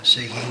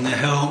Seeking the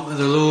help of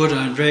the Lord,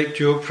 I direct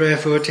your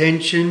prayerful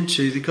attention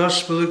to the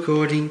Gospel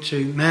according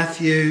to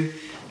Matthew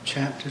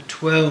chapter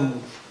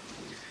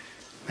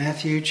 12.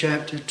 Matthew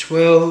chapter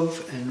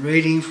 12, and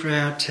reading for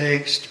our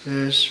text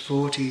verse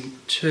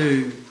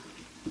 42.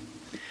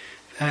 In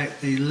fact,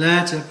 the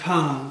latter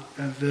part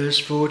of verse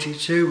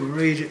 42, we'll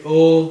read it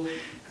all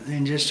and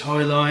then just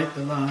highlight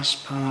the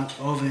last part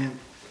of it.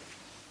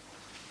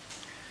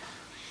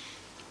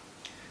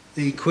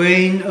 The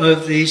Queen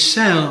of the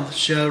South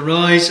shall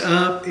rise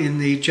up in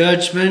the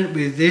judgment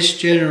with this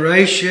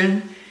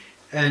generation,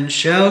 and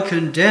shall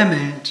condemn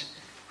it,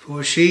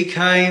 for she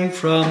came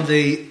from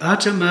the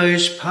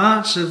uttermost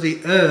parts of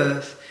the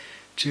earth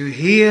to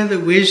hear the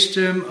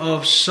wisdom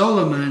of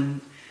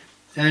Solomon,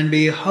 and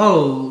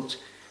behold,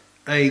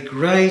 a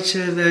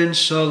greater than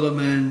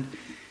Solomon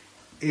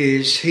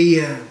is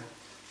here.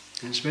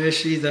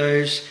 Especially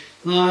those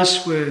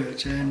last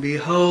words, and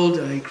behold,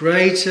 a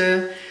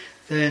greater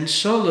than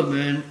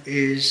Solomon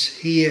is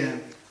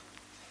here.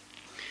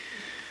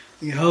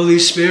 The Holy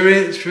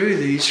Spirit, through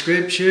these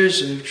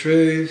scriptures of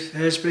truth,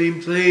 has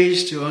been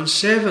pleased to, on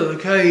several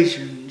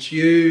occasions,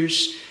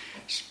 use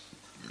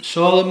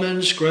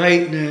Solomon's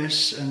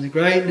greatness and the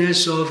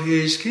greatness of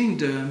his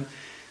kingdom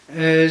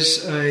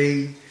as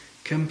a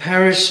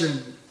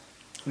comparison.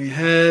 We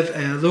have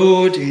our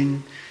Lord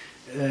in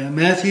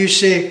Matthew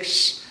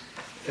 6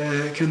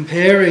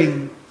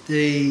 comparing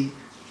the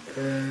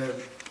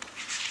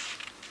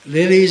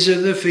lilies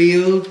of the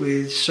field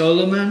with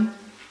Solomon,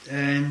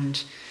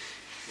 and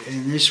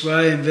in this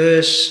way in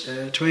verse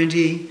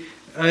 28,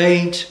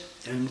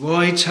 and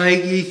why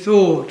take ye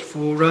thought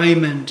for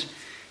raiment?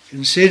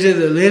 Consider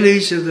the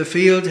lilies of the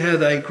field, how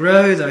they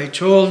grow, they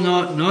toil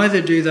not,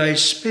 neither do they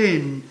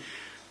spin.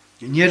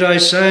 And yet I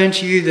say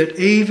unto you that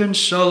even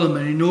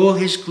Solomon in all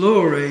his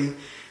glory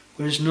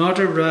was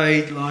not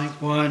arrayed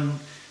like one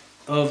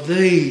of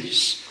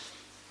these.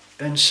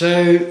 And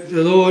so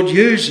the Lord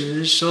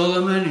uses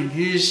Solomon in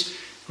his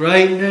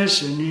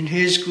greatness and in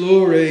his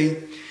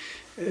glory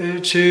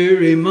to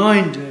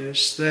remind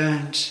us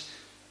that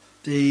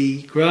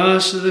the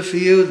grass of the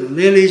field, the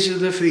lilies of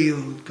the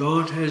field,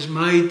 God has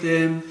made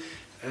them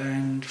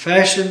and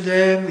fashioned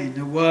them in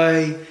a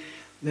way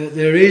that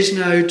there is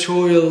no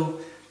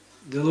toil.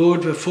 The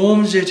Lord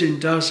performs it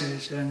and does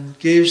it, and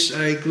gives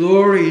a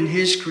glory in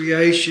his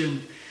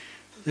creation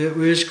that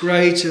was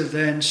greater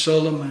than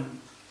Solomon.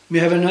 We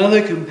have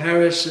another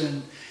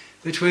comparison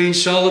between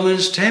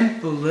Solomon's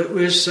temple that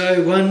was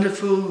so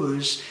wonderful,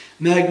 was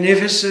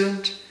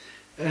magnificent,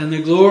 and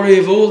the glory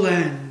of all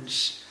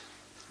lands.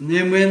 And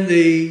then when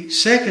the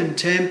second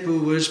temple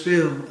was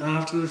built,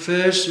 after the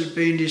first had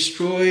been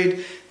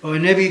destroyed by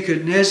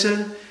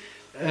Nebuchadnezzar,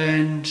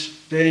 and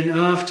then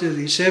after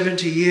the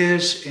 70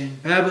 years in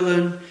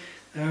Babylon,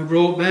 they were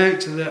brought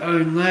back to their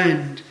own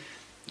land.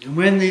 And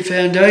when the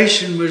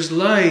foundation was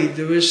laid,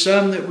 there were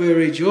some that were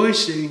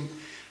rejoicing,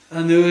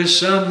 and there were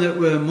some that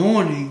were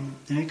mourning,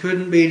 and it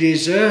couldn't be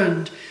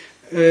discerned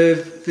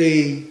of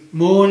the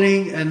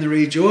mourning and the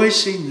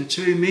rejoicing, the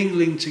two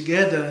mingling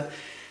together,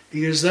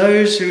 because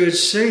those who had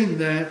seen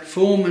that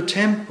former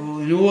temple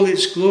in all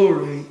its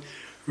glory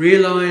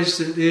realised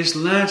that this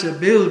latter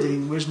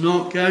building was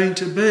not going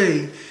to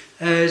be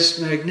as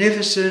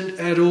magnificent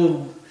at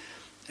all.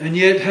 And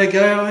yet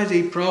Haggai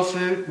the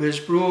prophet was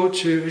brought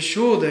to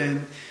assure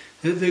them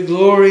that the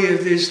glory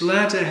of this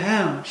latter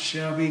house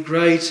shall be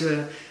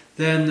greater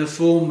than the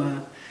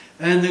former.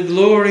 And the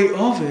glory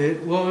of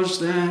it was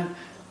that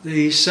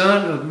the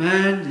Son of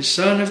Man, the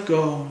Son of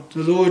God,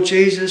 the Lord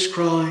Jesus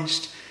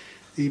Christ,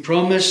 the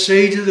promised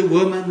seed of the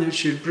woman that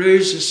should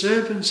bruise the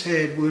serpent's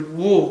head, would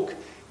walk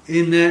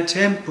in that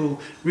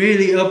temple,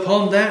 really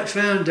upon that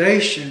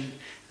foundation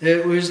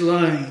that was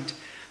laid.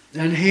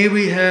 And here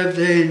we have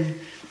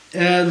then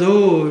our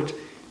Lord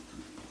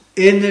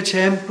in the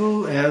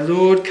temple, our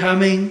Lord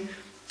coming,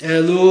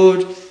 our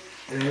Lord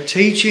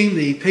teaching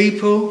the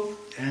people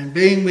and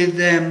being with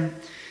them,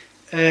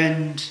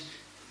 and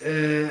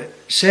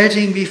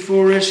setting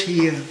before us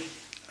here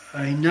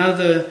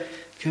another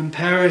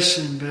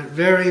comparison, but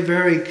very,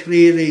 very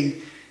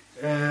clearly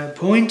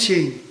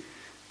pointing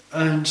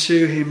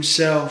unto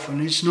himself.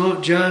 And it's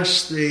not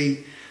just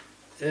the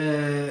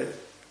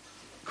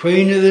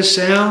Queen of the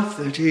South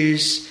that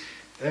is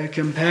a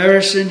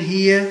comparison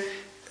here,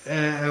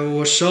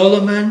 or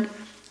Solomon,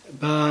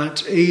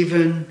 but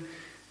even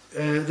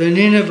the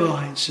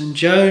Ninevites, and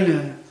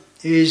Jonah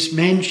is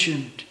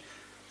mentioned.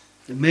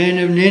 The men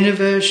of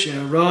Nineveh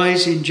shall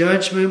rise in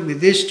judgment with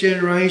this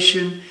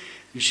generation,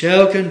 and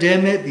shall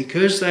condemn it,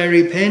 because they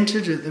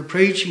repented at the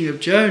preaching of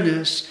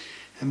Jonas,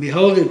 and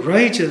behold, a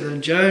greater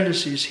than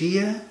Jonas is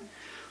here.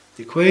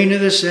 The Queen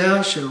of the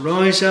South shall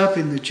rise up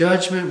in the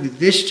judgment with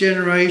this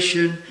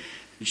generation,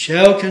 and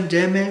shall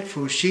condemn it,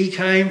 for she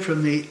came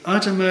from the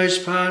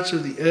uttermost parts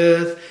of the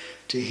earth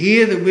to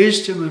hear the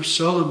wisdom of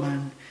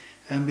Solomon,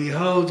 and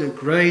behold, a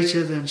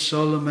greater than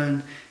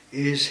Solomon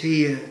is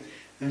here.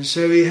 And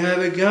so we have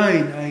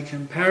again a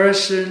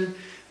comparison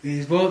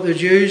with what the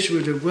Jews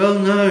would have well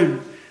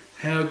known,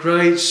 how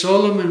great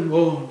Solomon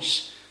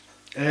was,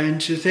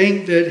 And to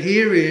think that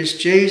here is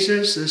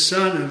Jesus, the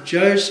son of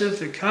Joseph,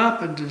 the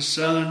carpenter's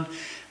son,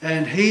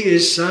 and he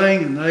is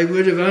saying, and they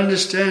would have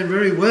understood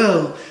very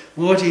well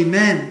what he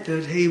meant,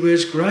 that he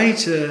was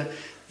greater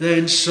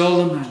than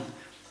Solomon.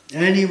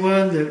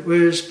 Anyone that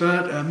was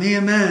but a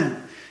mere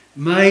man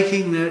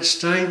making that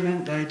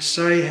statement, they'd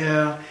say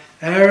how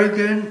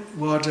arrogant,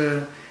 what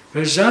a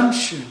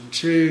presumption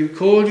to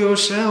call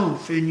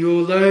yourself in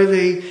your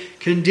lowly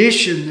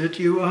condition that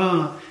you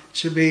are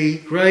to be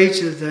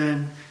greater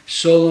than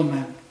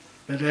Solomon.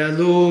 But our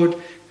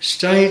Lord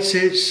states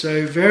it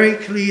so very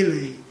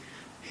clearly.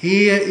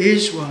 Here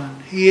is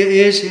one, here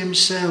is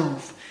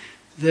himself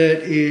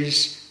that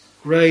is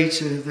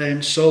greater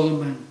than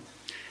Solomon.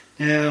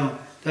 Now,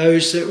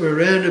 those that were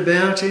round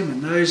about him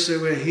and those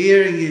that were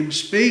hearing him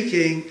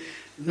speaking,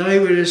 they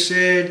would have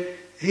said,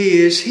 he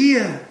is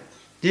here.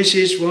 This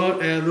is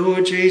what our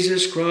Lord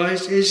Jesus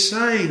Christ is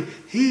saying.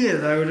 Here,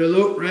 they would have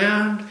looked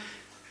round.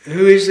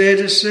 Who is there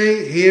to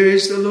see? Here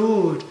is the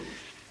Lord.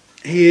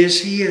 He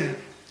is here.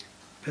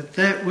 But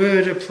that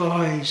word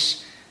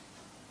applies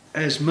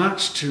as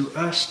much to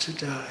us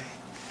today.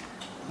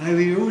 May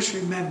we always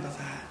remember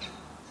that.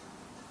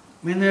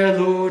 When our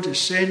Lord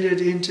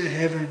ascended into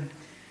heaven,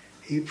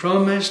 he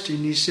promised and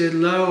he said,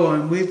 lo, I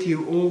am with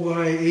you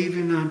always,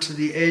 even unto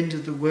the end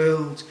of the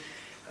world.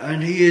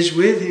 And he is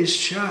with his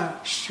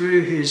church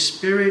through his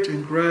Spirit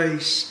and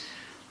grace.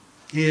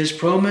 He has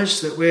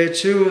promised that where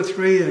 2 or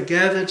 3 are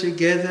gathered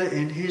together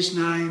in his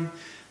name,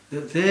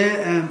 that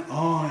there am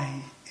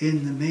I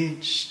in the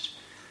midst.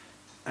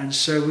 And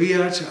so we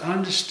are to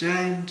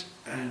understand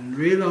and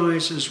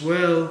realise as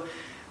well,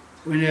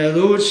 when our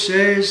Lord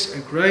says a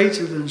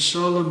greater than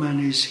Solomon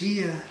is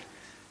here,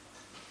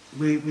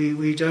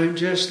 we don't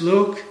just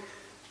look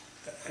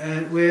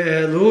at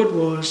where our Lord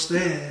was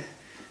there,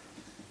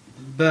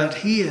 but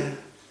here,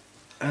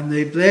 and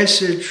the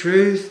blessed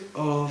truth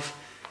of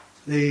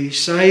the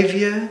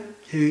Saviour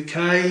who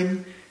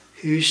came,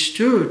 who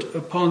stood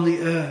upon the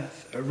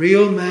earth, a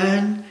real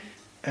man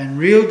and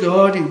real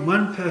God in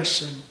one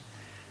person,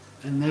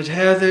 and that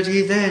how that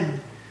he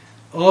then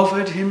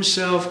offered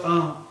himself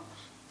up,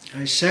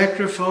 a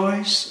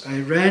sacrifice,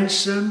 a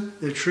ransom,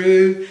 the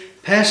true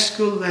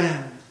paschal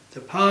lamb,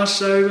 the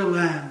Passover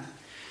lamb,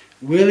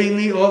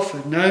 willingly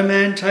offered. No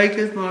man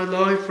taketh my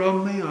life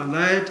from me, I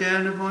lay it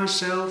down of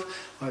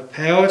myself. I have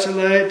power to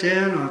lay it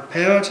down, I have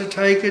power to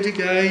take it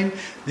again.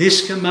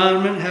 This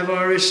commandment have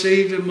I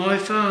received of my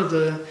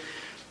Father.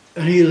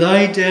 And he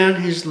laid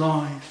down his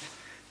life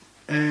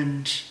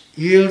and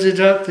yielded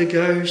up the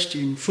ghost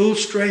in full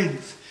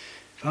strength.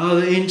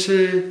 Father,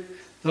 into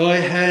thy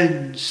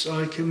hands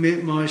I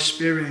commit my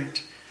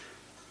spirit.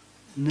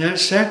 And that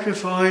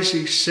sacrifice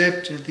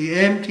accepted, the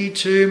empty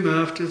tomb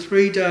after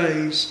 3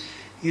 days,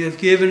 he hath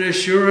given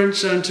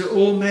assurance unto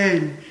all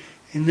men,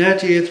 in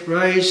that he hath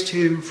raised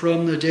him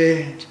from the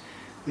dead.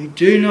 We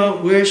do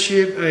not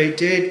worship a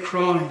dead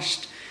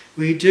Christ.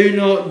 We do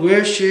not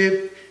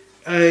worship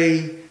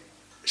a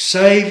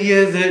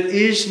Saviour that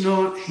is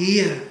not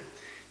here.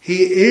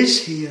 He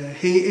is here.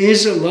 He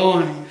is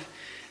alive.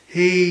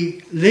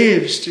 He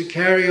lives to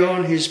carry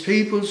on his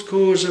people's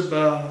cause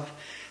above,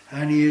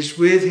 and he is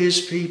with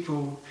his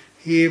people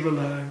here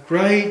below.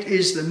 Great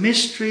is the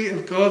mystery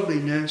of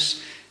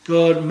godliness,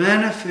 God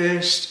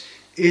manifest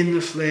in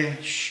the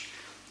flesh.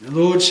 The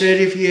Lord said,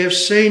 if ye have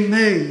seen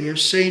me, ye have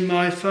seen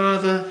my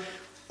Father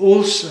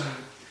also.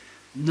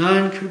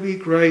 None could be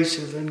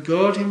greater than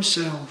God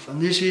himself. And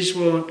this is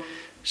what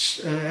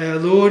our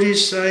Lord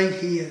is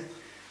saying here,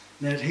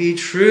 that he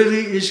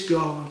truly is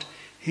God.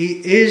 He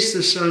is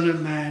the Son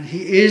of Man.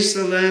 He is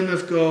the Lamb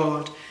of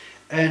God.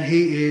 And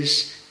he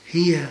is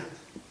here.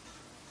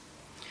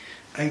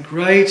 A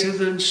greater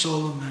than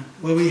Solomon.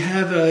 Well, we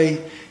have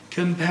a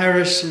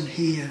comparison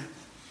here.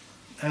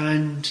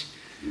 And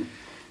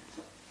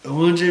I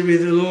wanted,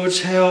 with the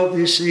Lord's help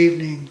this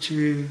evening,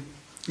 to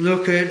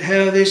look at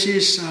how this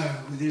is so.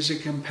 There's a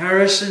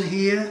comparison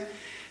here,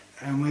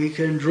 and we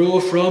can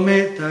draw from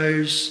it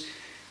those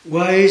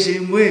ways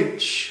in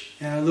which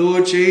our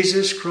Lord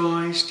Jesus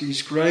Christ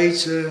is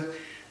greater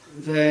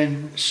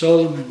than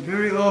Solomon.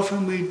 Very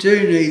often we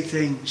do need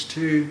things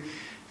to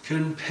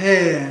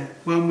compare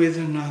one with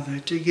another,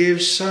 to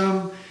give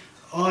some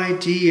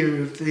idea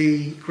of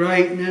the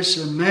greatness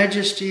and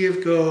majesty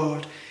of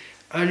God.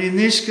 And in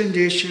this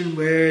condition,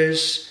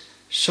 whereas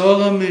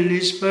Solomon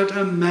is but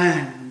a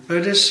man,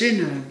 but a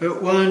sinner,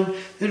 but one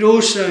that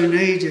also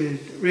needed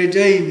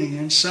redeeming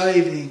and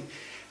saving.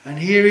 And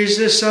here is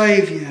the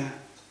Saviour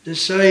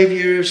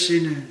of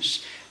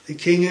sinners, the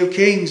King of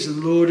kings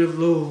and Lord of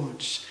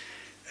lords.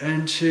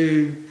 And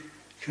to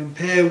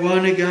compare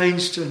one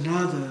against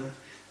another,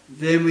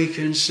 then we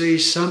can see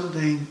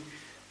something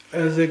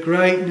of the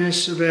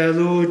greatness of our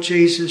Lord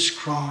Jesus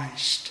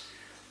Christ.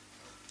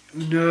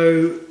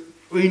 No,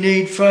 we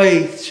need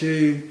faith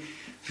to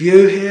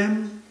view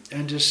him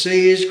and to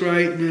see his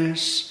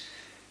greatness.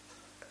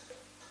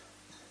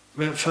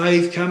 But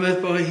faith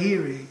cometh by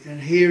hearing,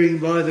 and hearing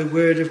by the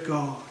word of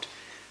God.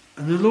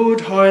 And the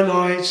Lord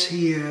highlights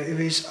here of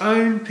his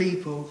own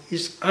people,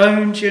 his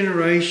own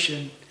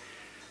generation,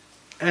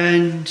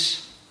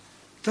 and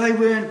they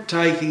weren't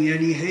taking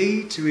any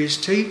heed to his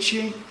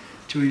teaching,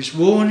 to his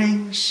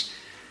warnings,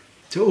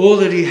 to all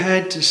that he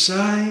had to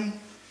say.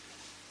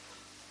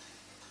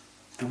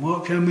 And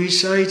what can we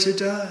say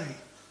today?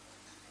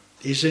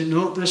 Is it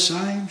not the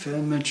same for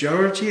the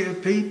majority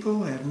of people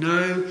who have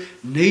no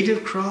need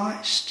of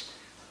Christ?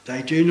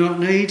 They do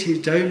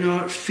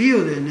not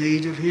feel the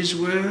need of his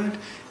word,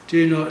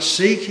 do not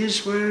seek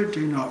his word,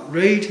 do not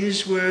read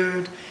his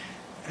word,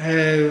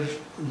 have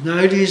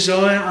no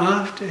desire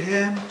after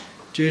him,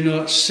 do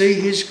not see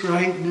his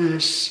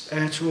greatness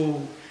at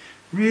all.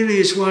 Really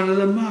is one of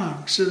the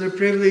marks of the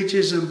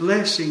privileges and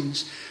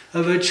blessings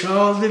of a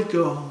child of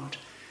God,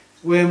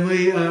 when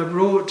we are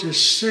brought to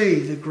see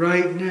the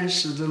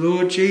greatness of the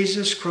Lord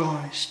Jesus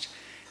Christ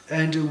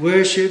and to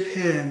worship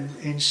him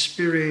in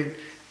spirit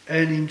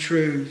and in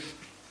truth.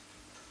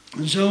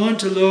 And so I want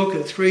to look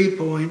at 3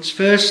 points.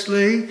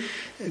 Firstly,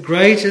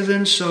 greater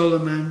than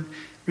Solomon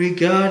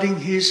regarding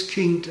his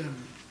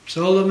kingdom.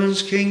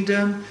 Solomon's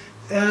kingdom,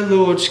 our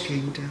Lord's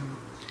kingdom.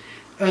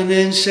 And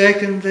then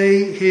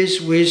secondly,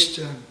 his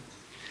wisdom.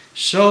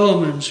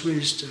 Solomon's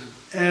wisdom,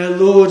 our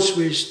Lord's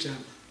wisdom.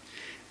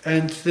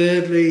 And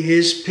thirdly,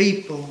 his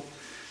people,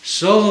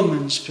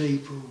 Solomon's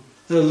people,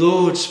 the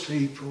Lord's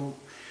people,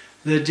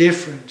 the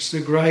difference,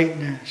 the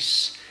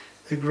greatness,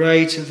 the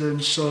greater than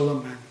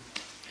Solomon.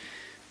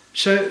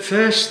 So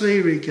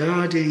firstly,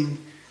 regarding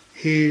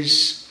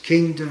his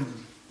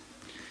kingdom.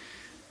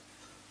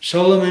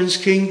 Solomon's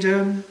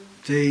kingdom,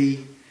 the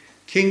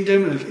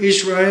kingdom of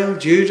Israel,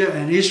 Judah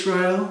and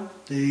Israel,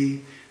 the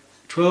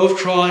 12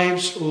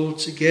 tribes all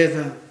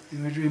together.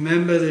 You would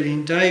remember that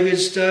in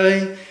David's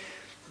day,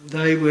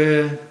 they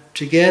were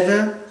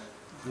together.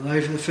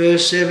 Although for the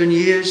first 7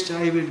 years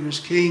David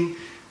was king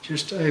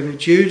just over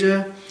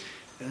Judah.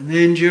 And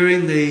then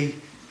during the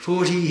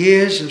 40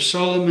 years of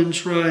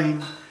Solomon's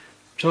reign,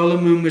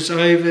 Solomon was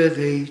over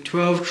the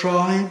 12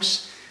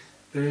 tribes.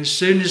 But as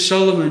soon as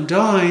Solomon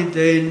died,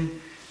 then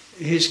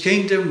his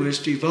kingdom was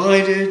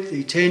divided.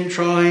 The 10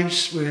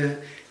 tribes were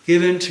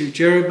given to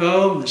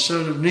Jeroboam, the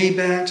son of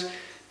Nebat,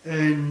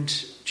 and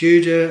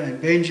Judah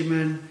and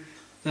Benjamin,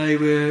 they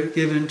were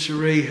given to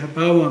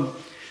Rehoboam.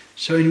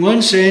 So in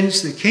one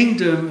sense, the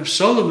kingdom of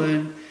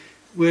Solomon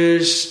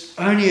was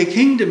only a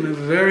kingdom of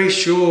a very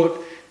short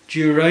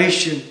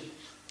duration.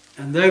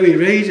 And though we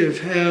read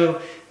of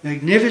how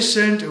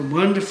magnificent and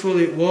wonderful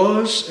it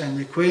was, and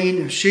the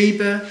Queen of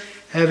Sheba,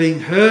 having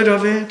heard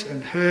of it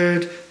and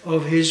heard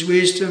of his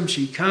wisdom,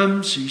 she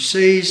comes, she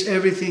sees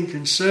everything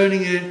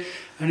concerning it,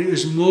 and it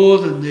was more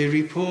than the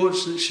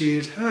reports that she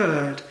had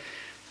heard.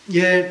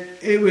 Yet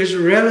it was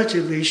a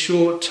relatively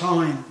short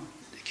time.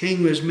 The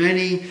king was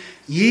many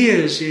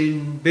years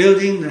in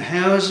building the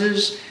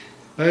houses,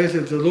 both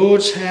of the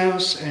Lord's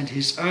house and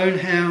his own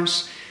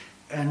house.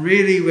 And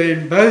really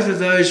when both of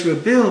those were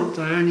built,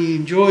 they only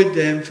enjoyed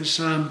them for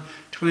some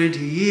 20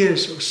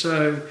 years or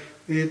so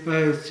with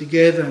both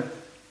together.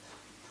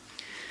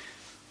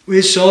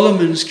 With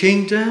Solomon's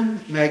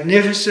kingdom,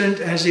 magnificent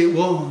as it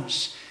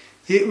was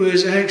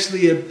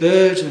actually a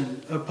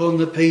burden upon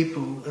the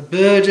people, a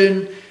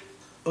burden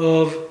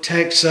of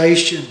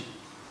taxation.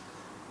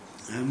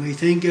 And we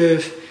think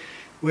of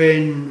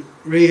when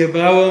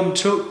Rehoboam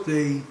took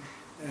the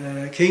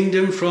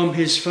kingdom from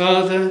his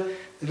father,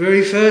 the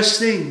very first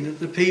thing that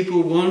the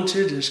people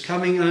wanted as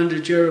coming under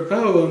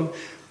Jeroboam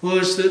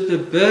was that the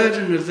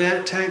burden of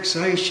that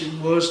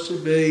taxation was to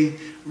be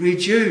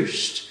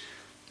reduced.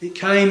 It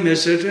came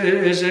as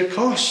a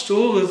cost,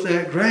 all of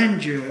that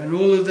grandeur and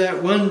all of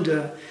that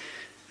wonder,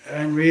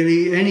 and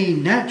really any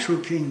natural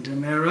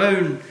kingdom, our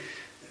own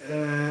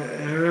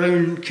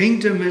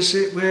kingdom, as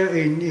it were,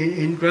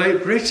 in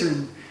Great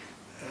Britain,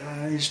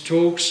 is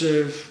talks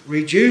of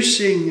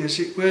reducing, as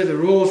it were, the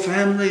royal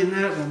family and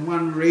that, and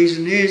one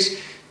reason is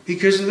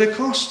because of the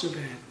cost of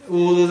it.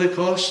 All of the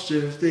cost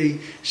of the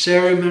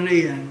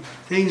ceremony and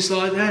things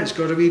like that, it's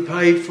got to be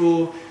paid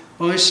for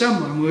by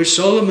someone. Whereas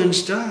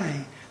Solomon's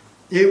day,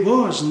 it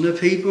was, and the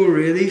people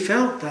really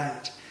felt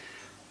that.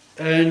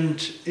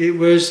 And it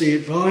was the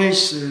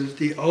advice of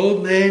the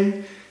old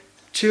men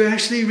to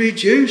actually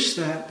reduce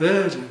that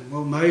burden.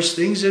 Well, most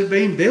things had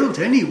been built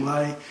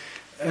anyway,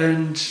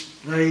 and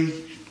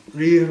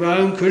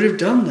Rehoboam could have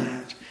done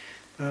that.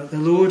 But the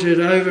Lord had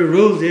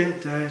overruled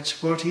it,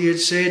 that's what he had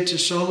said to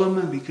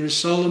Solomon, because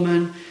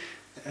Solomon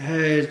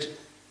had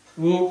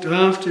walked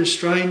after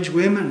strange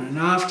women and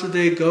after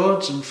their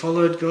gods and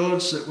followed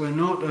gods that were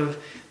not of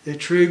the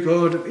true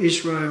God of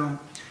Israel,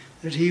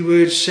 that he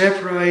would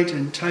separate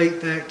and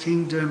take that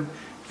kingdom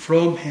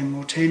from him,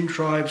 or 10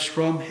 tribes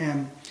from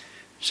him.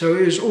 So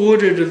it was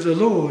ordered of the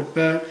Lord,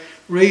 but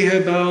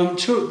Rehoboam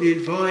took the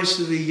advice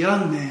of the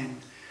young men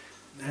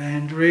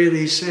and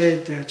really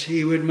said that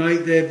he would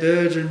make their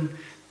burden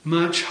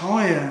much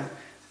higher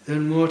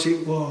than what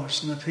it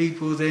was, and the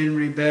people then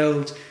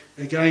rebelled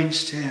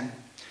against him.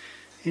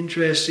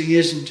 Interesting,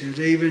 isn't it?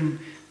 Even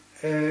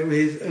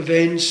with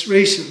events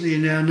recently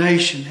in our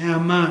nation, how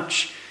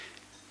much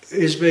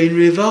has been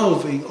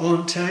revolving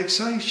on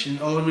taxation,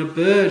 on a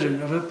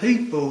burden of a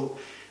people.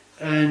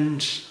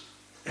 And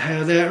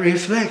how that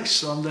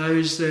reflects on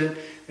those that are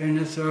in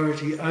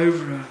authority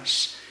over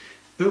us.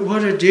 But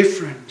what a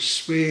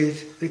difference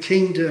with the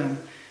kingdom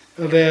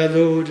of our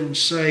Lord and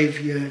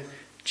Saviour,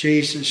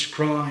 Jesus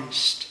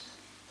Christ.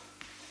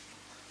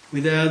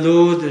 With our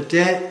Lord, the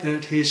debt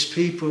that his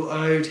people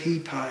owed, he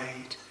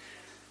paid.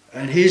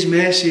 And his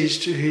message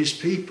to his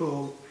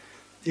people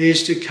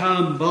is to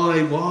come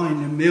buy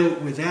wine and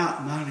milk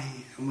without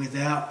money and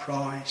without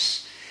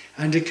price.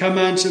 And to come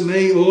unto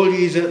me, all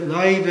ye that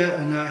labour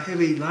and are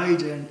heavy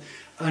laden,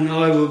 and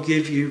I will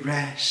give you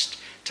rest.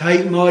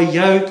 Take my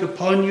yoke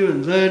upon you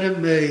and learn of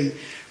me,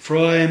 for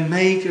I am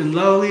meek and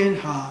lowly in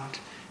heart,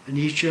 and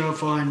ye shall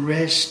find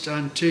rest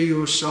unto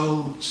your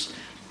souls.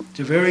 It's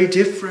a very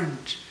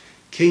different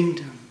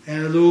kingdom.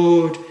 Our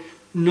Lord,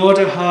 not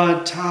a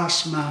hard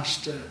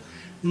taskmaster,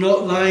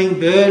 not laying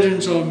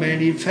burdens on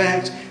men. In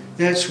fact,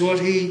 that's what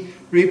he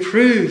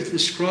reproved the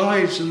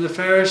scribes and the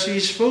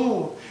Pharisees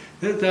for,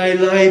 that they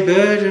lay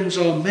burdens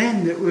on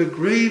men that were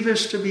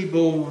grievous to be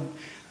borne,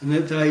 and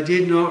that they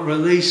did not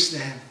release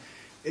them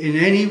in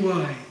any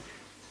way.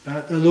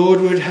 But the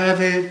Lord would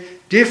have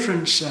it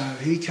different so.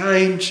 He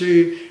came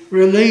to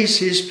release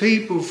his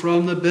people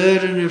from the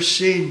burden of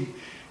sin,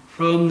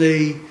 from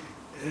the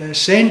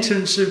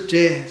sentence of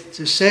death,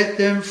 to set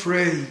them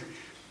free.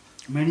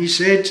 When he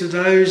said to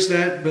those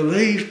that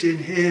believed in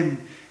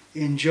him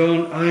in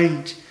John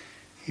 8,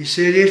 he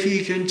said, if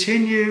ye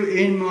continue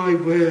in my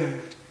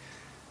word,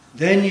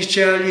 then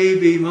shall ye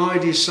be my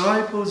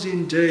disciples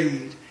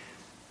indeed,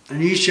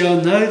 and ye shall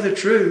know the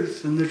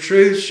truth, and the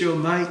truth shall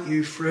make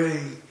you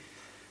free.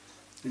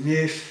 And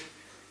if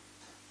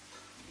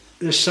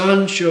the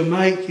Son shall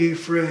make you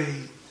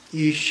free,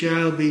 ye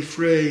shall be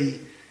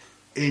free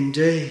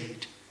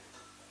indeed.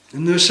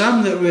 And there were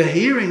some that were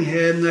hearing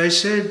him, they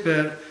said,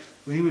 but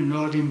we were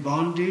not in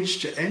bondage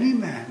to any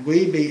man.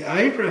 We be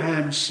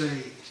Abraham's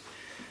seed.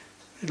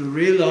 Little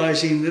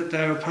realising that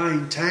they were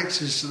paying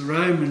taxes to the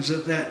Romans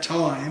at that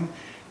time,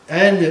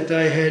 and that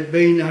they had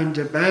been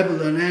under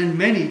Babylon and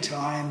many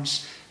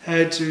times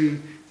had to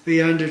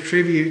be under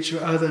tribute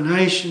to other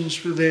nations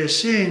for their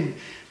sin.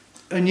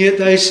 And yet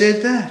they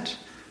said that.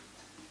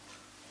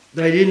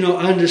 They did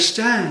not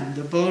understand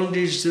the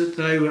bondage that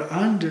they were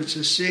under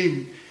to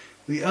sin.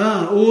 We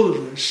are, all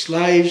of us,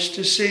 slaves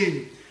to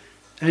sin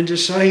and to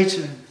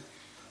Satan,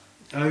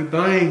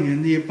 obeying.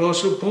 And the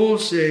Apostle Paul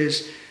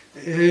says,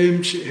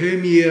 whom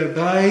ye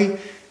obey,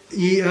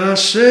 ye are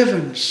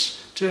servants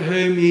to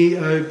whom ye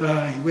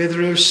obey,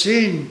 whether of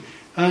sin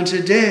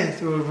unto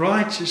death or of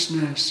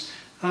righteousness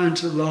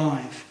unto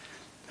life.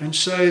 And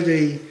so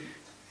the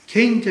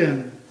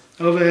kingdom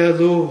of our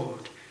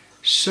Lord,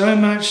 so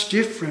much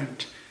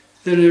different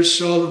than of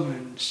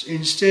Solomon's.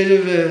 Instead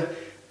of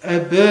a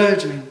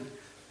burden,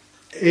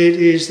 it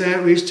is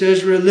that which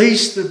does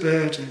release the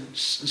burdens,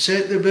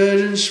 set the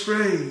burdens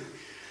free.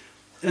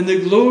 And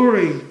the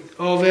glory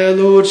of our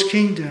Lord's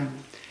kingdom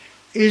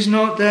is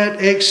not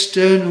that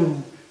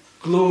external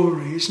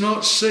glory. It's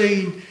not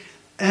seen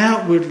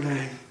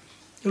outwardly.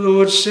 The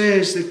Lord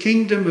says the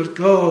kingdom of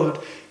God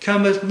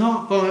cometh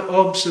not by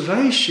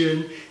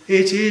observation,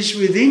 it is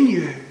within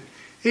you.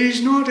 It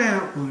is not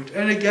outward.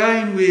 And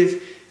again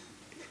with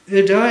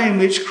the day in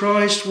which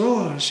Christ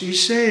was, he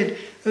said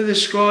of the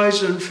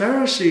scribes and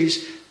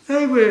Pharisees,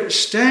 they were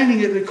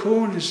standing at the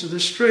corners of the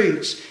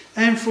streets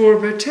and for a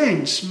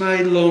pretence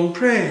made long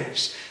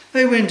prayers.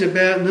 They went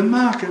about in the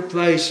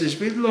marketplaces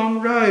with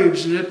long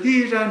robes and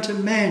appeared unto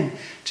men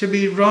to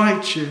be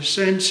righteous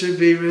and to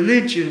be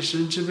religious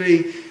and to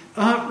be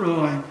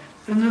upright.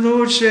 And the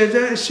Lord said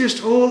that it's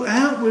just all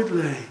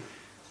outwardly.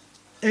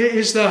 It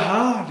is the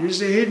heart, it is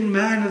the hidden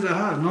man of the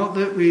heart. Not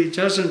that it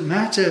doesn't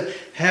matter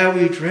how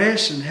we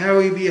dress and how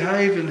we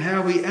behave and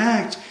how we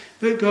act,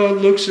 but God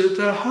looks at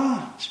the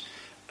heart.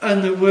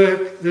 And the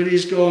work that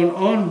is gone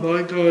on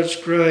by God's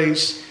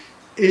grace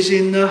is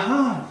in the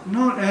heart,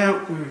 not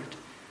outward.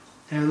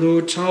 Our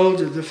Lord told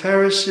of the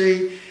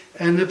Pharisee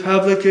and the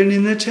publican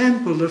in the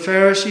temple, the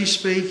Pharisee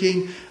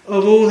speaking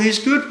of all his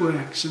good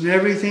works and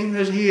everything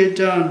that he had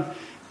done,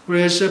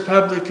 whereas the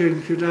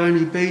publican could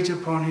only beat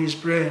upon his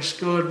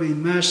breast, God be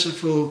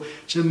merciful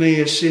to me,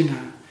 a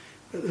sinner.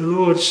 But the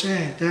Lord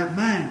said that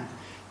man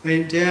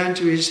went down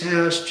to his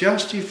house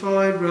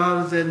justified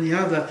rather than the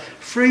other,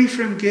 free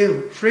from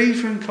guilt, free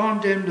from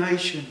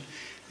condemnation,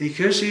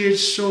 because he had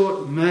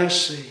sought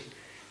mercy.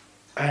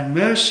 And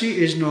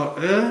mercy is not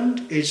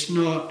earned, it's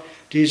not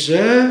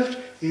deserved,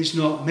 it's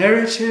not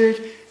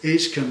merited,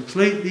 it's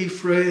completely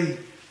free.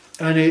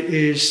 And it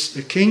is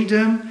the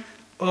kingdom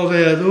of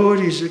our Lord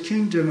is a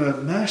kingdom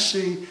of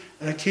mercy,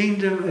 a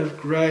kingdom of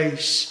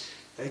grace,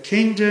 a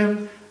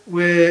kingdom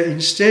where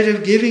instead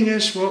of giving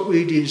us what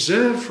we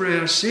deserve for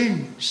our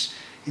sins,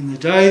 in the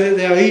day that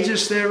thou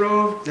eatest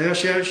thereof, thou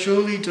shalt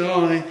surely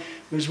die,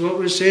 was what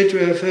was said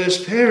to our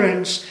first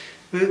parents,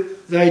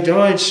 but they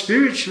died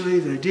spiritually,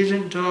 they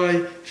didn't die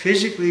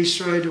physically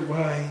straight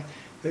away.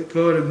 But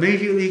God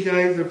immediately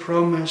gave the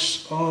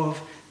promise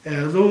of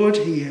our Lord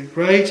here,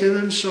 greater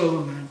than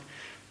Solomon,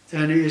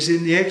 and it is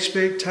in the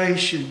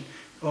expectation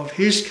of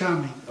his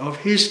coming, of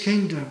his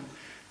kingdom,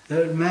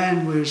 that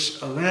man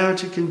was allowed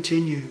to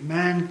continue.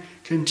 Man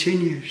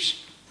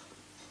continues.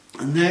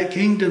 And that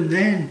kingdom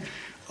then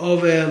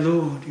of our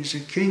Lord is a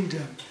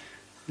kingdom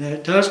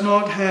that does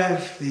not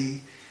have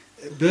the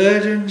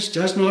burdens,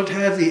 does not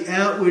have the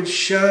outward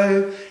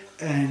show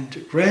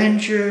and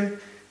grandeur,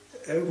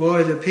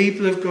 why the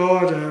people of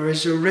God are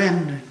as a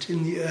remnant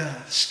in the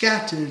earth,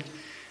 scattered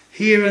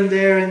here and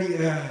there in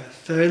the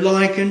earth. They're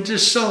likened to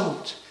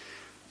salt.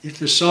 If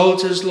the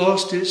salt has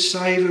lost its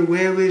savour,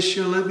 wherewith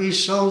shall it be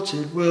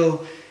salted?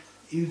 Well,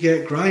 you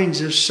get grains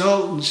of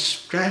salt and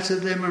scatter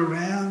them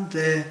around.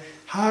 They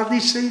hardly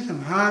see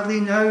them, hardly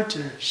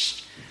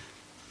noticed.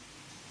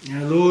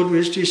 Our Lord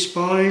was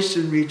despised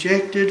and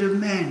rejected of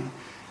men,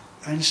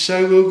 and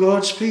so will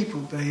God's people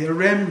be, a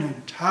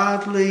remnant,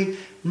 hardly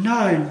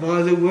known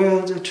by the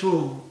world at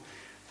all.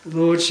 The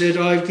Lord said,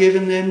 I've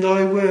given them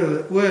thy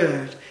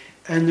word,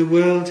 and the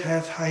world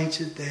hath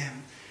hated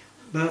them.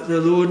 But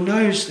the Lord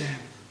knows them,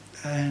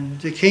 and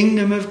the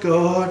kingdom of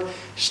God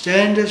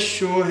standeth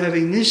sure,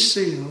 having this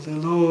seal, the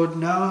Lord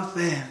knoweth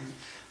them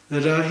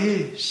that are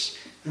his.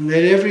 And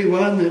let every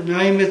one that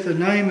nameth the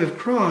name of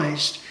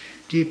Christ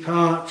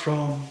depart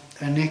from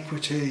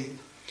iniquity.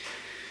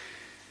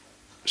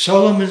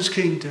 Solomon's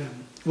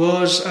kingdom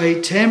was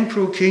a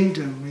temporal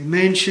kingdom. We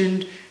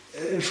mentioned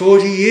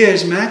 40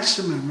 years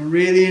maximum, and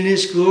really in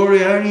his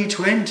glory only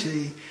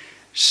 20.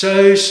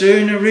 So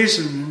soon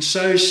arisen and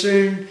so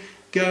soon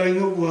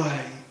going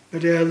away.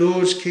 But our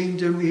Lord's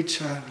kingdom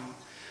eternal.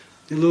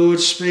 The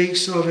Lord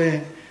speaks of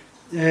it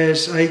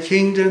as a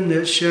kingdom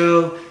that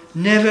shall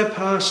never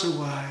pass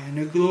away, and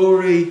a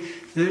glory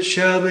that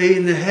shall be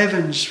in the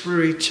heavens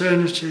for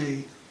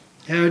eternity.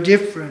 How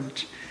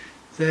different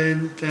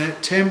than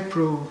that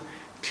temporal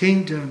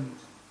kingdom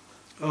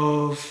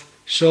of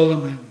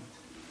Solomon.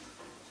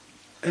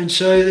 And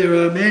so there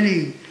are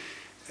many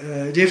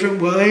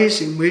different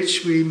ways in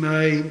which we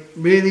may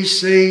really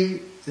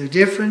see the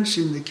difference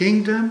in the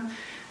kingdom.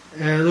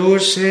 Our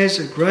Lord says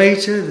that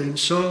greater than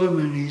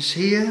Solomon is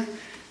here.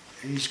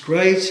 He's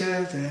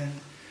greater than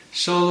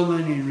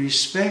Solomon in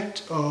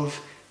respect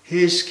of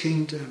his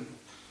kingdom.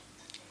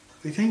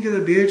 We think of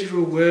the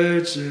beautiful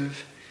words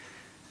of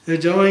the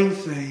dying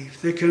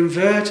thief, the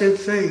converted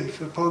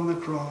thief upon the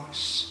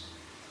cross.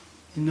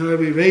 You know,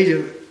 we read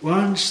it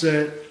once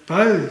that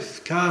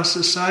both cast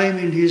the same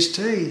in his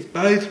teeth,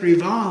 both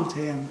reviled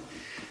him.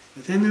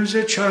 But then there was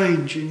a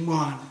change in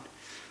one.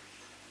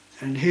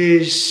 And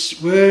his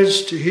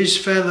words to his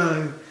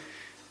fellow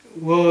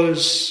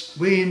was,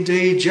 we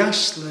indeed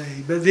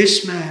justly, but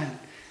this man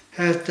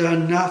hath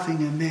done nothing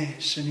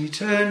amiss. And he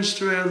turns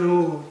to our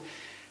Lord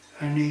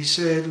and he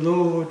said,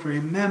 Lord,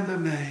 remember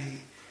me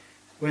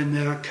when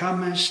thou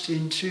comest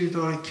into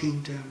thy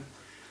kingdom.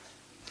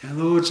 Our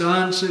Lord's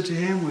answer to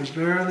him was,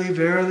 verily,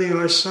 verily,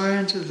 I say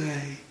unto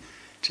thee,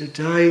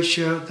 today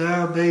shalt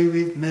thou be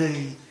with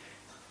me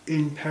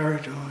in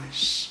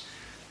paradise.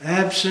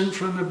 Absent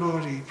from the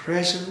body,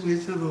 present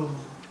with the Lord,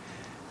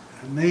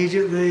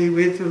 immediately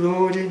with the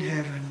Lord in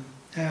heaven.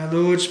 Our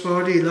Lord's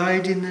body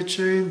laid in the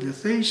tomb, the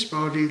thief's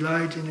body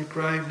laid in the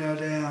grave, no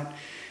doubt,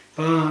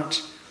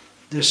 but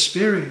the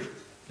spirit,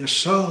 the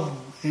soul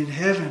in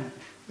heaven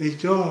with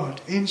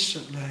God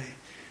instantly.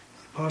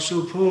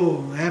 Apostle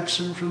Paul,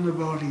 absent from the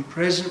body,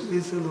 present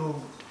with the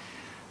Lord.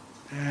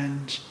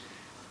 And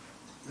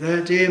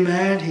that dear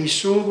man, he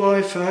saw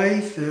by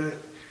faith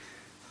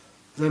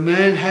the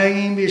man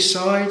hanging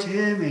beside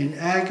him in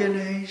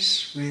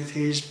agonies, with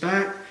his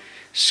back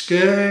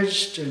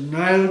scourged and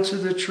nailed to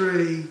the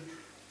tree.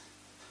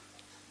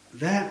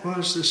 That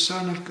was the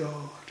Son of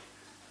God.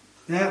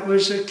 That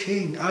was a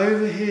king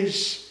over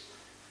his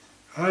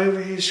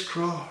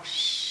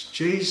cross.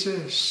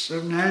 Jesus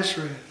of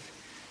Nazareth,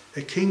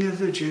 the King of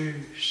the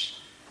Jews.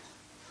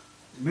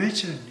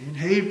 Written in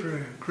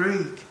Hebrew,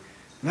 Greek,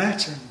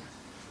 Latin.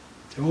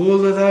 To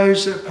all of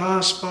those that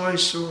passed by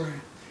saw it.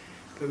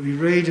 But we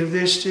read of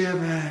this dear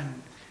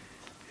man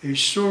who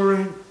saw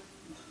it,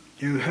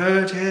 who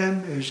heard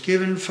him, who was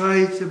given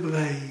faith to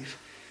believe.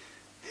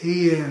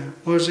 He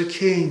was a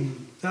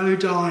king, though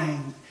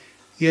dying,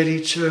 yet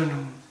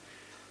eternal.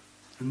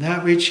 And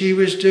that which he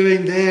was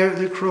doing there at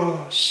the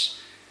cross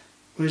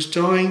was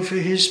dying for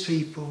his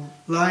people,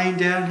 laying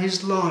down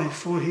his life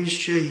for his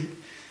sheep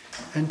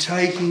and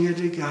taking it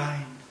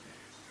again,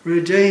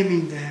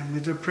 redeeming them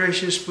with the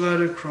precious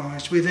blood of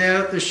Christ.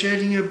 Without the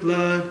shedding of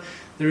blood,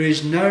 there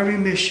is no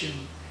remission.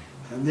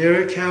 And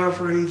there at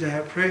Calvary,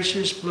 that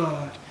precious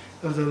blood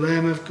of the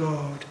Lamb of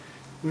God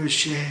was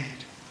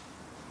shed.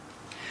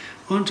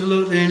 I want to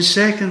look then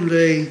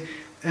secondly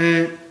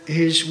at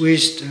his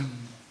wisdom.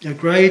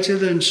 Greater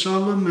than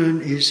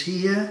Solomon is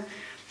here,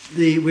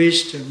 the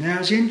wisdom. Now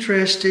it's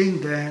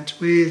interesting that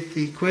with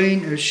the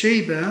Queen of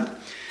Sheba,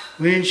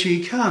 when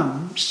she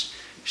comes,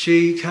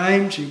 she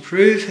came to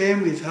prove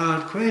him with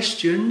hard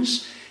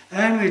questions,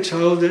 and we're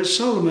told that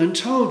Solomon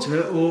told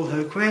her all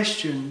her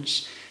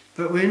questions,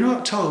 but we're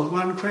not told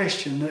one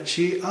question that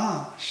she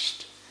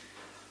asked.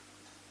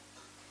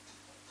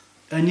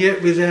 And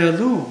yet with our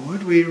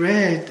Lord, we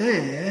read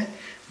there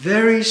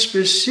very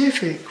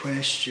specific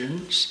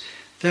questions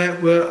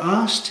that were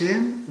asked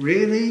him,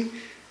 really,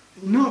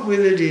 not with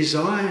a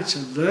desire to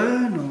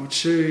learn or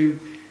to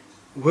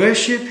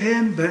worship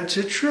him, but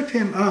to trip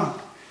him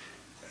up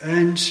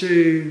and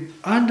to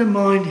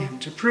undermine him,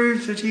 to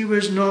prove that he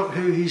was not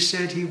who he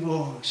said he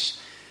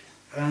was.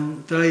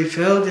 And they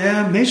fell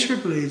down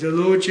miserably. The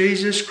Lord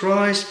Jesus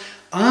Christ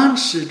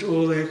answered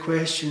all their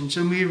questions,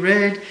 and we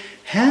read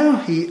how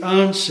he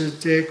answered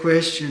their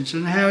questions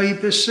and how he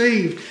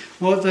perceived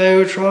what they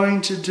were trying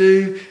to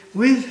do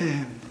with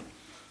him.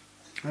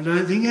 I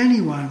don't think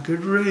anyone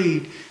could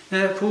read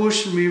that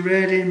portion we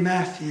read in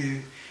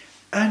Matthew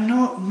and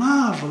not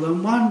marvel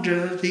and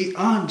wonder at the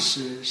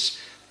answers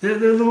that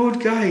the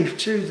Lord gave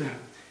to them.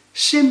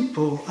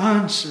 Simple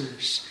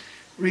answers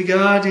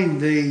regarding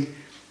the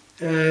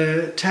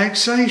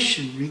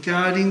taxation,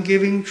 regarding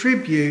giving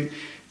tribute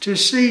to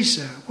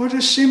Caesar. What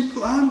a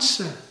simple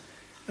answer.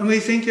 And we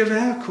think of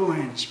our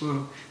coins.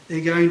 Well,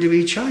 they're going to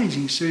be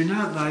changing soon,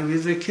 aren't they,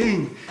 with the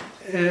king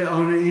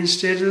on it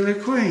instead of the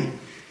queen.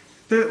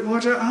 But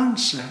what an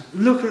answer.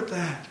 Look at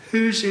that.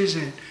 Whose is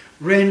it?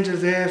 Render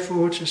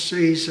therefore to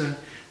Caesar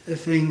the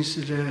things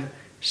that are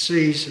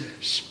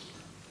Caesar's.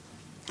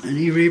 And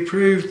he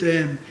reproved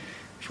them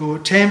for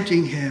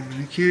tempting him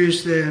and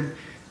accused them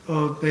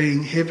of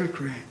being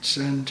hypocrites.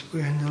 And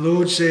when the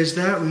Lord says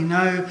that, we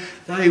know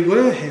they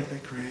were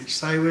hypocrites.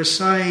 They were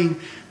saying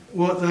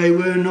what they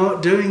were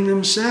not doing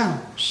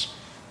themselves.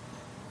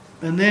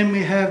 And then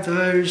we have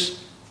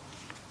those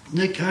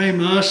that came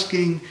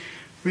asking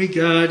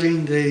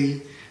regarding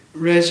the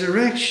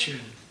resurrection.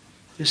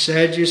 The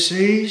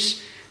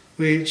Sadducees,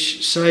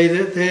 which say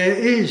that there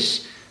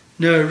is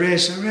no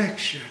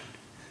resurrection.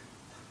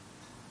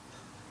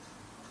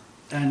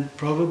 And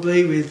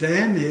probably with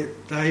them,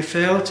 they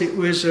felt it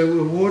was a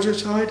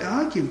watertight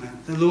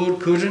argument. The Lord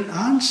couldn't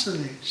answer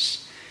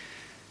this.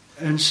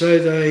 And so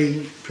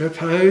they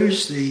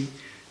proposed the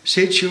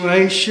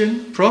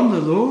situation from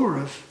the law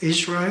of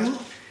Israel,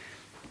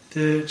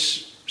 that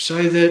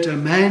so that a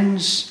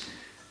man's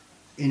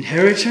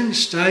inheritance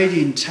stayed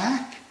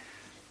intact,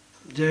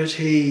 that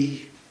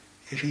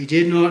if he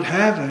did not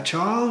have a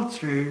child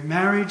through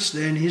marriage,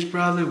 then his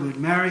brother would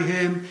marry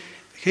him,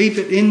 keep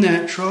it in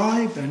that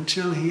tribe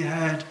until he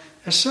had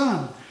a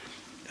son.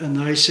 And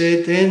they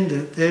said then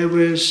that there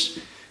was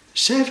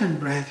 7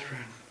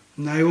 brethren,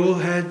 and they all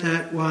had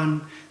that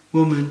one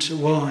woman to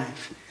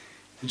wife.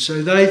 And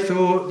so they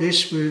thought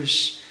this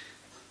was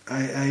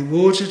a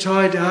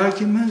watertight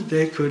argument.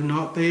 There could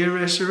not be a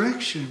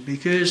resurrection,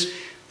 because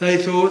they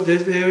thought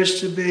that there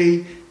was to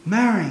be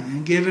marrying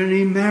and given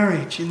in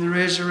marriage in the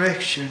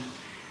resurrection.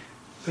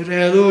 But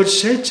our Lord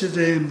said to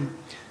them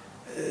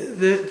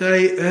that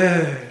they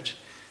erred.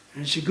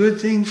 And it's a good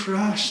thing for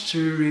us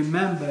to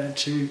remember,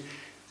 to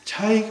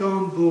take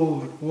on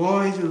board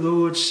why the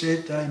Lord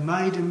said they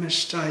made a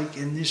mistake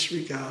in this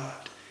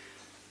regard.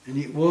 And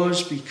it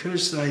was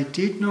because they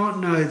did not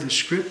know the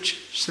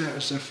Scriptures. That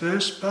was the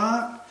first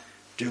part.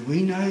 Do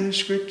we know the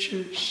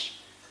Scriptures?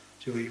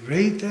 Do we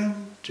read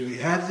them? Do we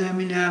have them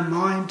in our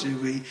mind? Do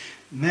we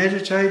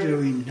meditate? Do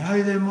we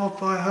know them off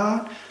by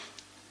heart?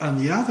 And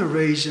the other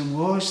reason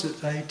was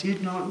that they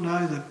did not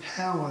know the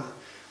power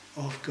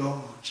of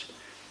God.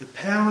 The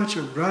power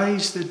to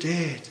raise the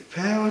dead, the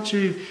power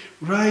to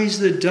raise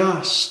the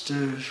dust,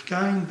 of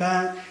going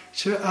back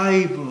to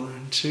Abel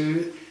and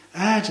to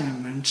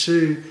Adam and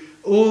to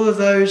all of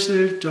those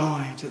that have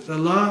died. At the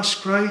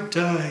last great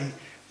day,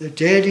 the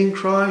dead in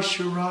Christ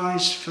shall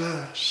rise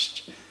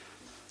first.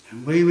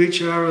 And we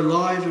which are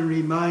alive and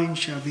remain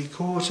shall be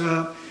caught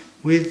up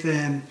with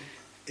them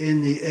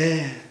in the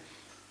air.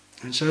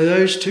 And so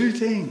those two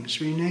things,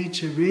 we need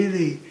to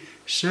really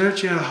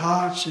search our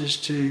hearts as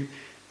to,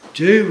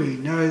 do we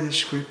know the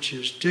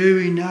Scriptures? Do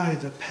we know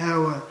the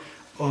power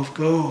of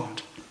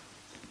God?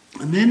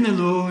 And then the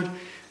Lord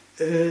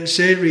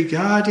said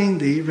regarding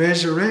the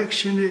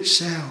resurrection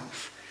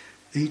itself,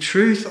 the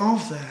truth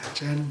of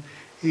that. And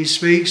he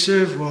speaks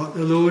of what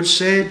the Lord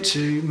said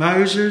to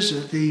Moses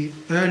at the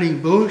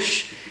burning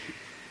bush.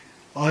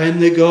 I am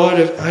the God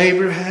of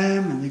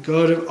Abraham and the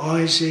God of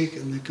Isaac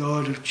and the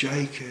God of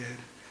Jacob.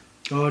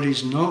 God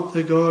is not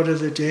the God of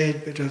the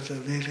dead but of the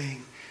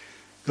living.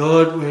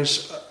 God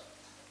was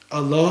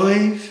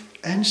alive,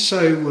 and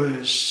so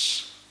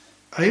was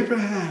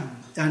Abraham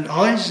and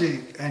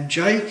Isaac and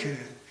Jacob.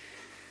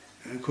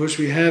 And of course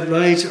we have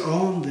later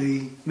on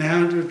the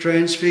Mount of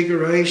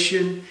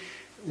Transfiguration,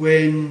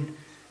 when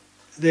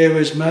there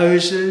was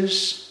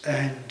Moses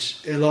and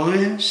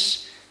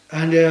Elias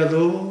and our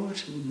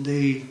Lord.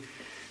 The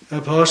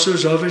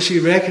apostles obviously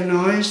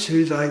recognised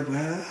who they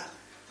were,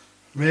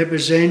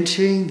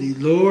 representing the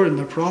law and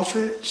the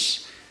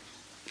prophets.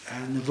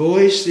 And the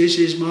voice, this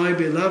is my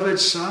beloved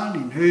Son,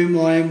 in whom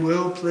I am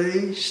well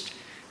pleased.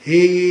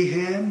 Hear ye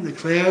him. The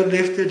cloud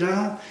lifted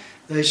up.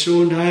 They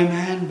saw no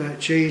man but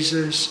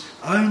Jesus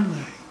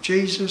only.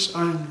 Jesus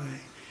only.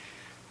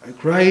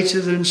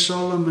 Greater than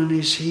Solomon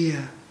is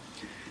here.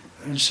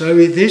 And so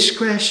with this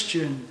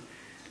question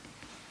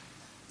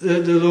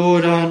that the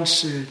Lord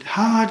answered,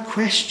 hard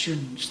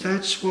questions,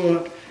 that's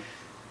what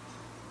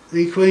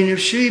the Queen of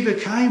Sheba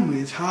came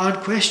with hard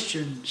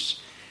questions,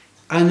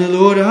 and the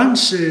Lord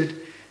answered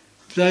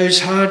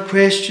those hard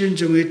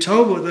questions, and we're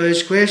told what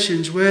those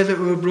questions were that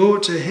were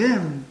brought to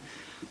him.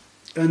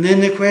 And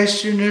then the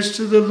question is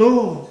to the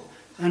law,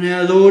 and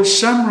our Lord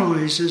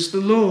summarises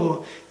the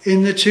law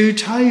in the two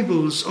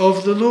tables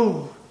of the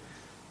law.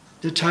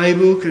 The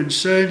table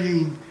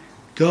concerning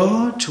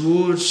God,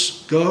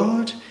 towards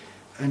God,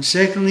 and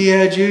secondly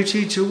our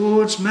duty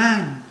towards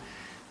man.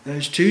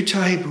 Those two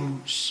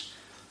tables.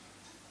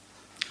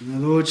 And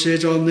the Lord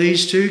said, on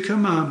these two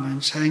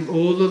commandments hang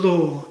all the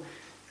law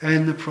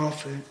and the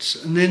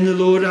prophets. And then the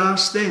Lord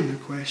asked them a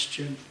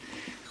question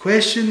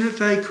that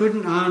they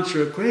couldn't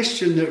answer, a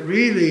question that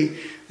really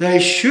they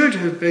should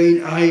have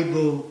been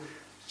able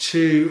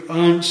to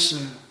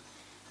answer.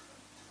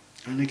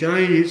 And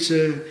again, it's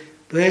a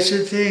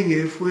blessed thing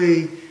if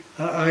we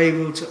are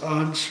able to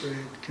answer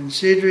it,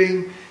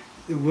 considering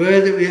the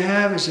word that we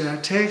have as our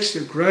text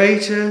of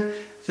greater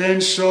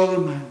than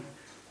Solomon.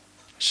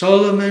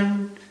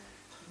 Solomon,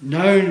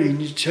 known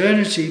in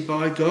eternity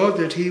by God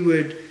that he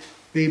would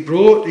be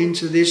brought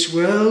into this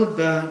world,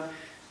 but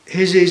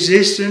his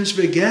existence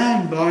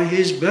began by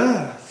his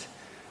birth.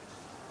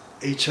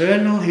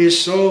 Eternal his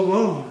soul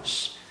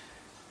was,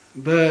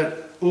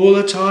 but all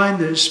the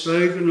time that's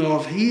spoken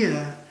of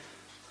here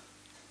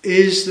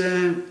is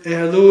that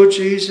our Lord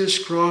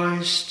Jesus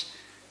Christ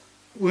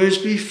was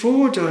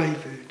before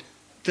David,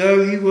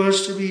 though he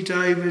was to be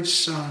David's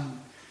son.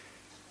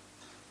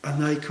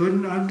 And they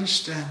couldn't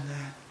understand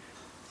that.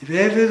 If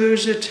ever there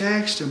was a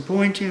text, and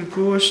pointing of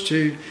course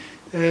to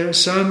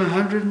Psalm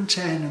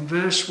 110 and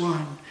verse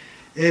 1,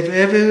 if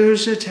ever there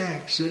was a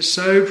text that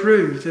so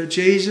proved that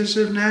Jesus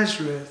of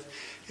Nazareth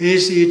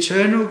is the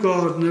eternal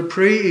God and a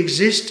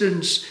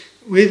pre-existence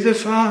with the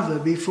Father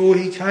before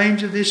he came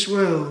to this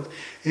world,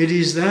 it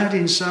is that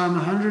in Psalm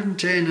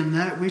 110 and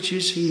that which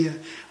is here,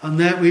 and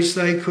that which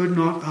they could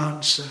not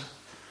answer.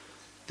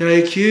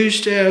 They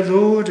accused our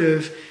Lord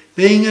of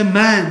being a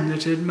man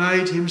that had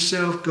made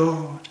himself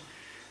God.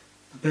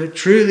 But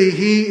truly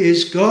he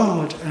is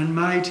God and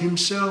made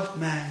himself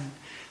man,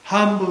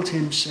 humbled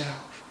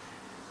himself,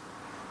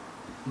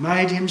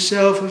 made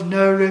himself of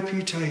no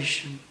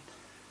reputation.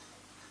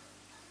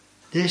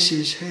 This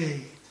is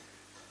he.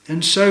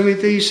 And so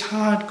with these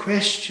hard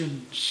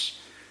questions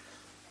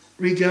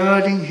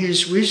regarding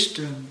his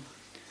wisdom,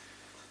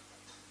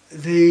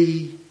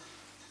 the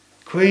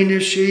Queen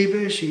of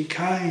Sheba, she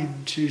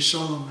came to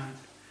Solomon.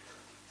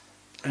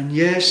 And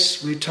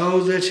yes, we're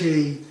told that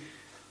he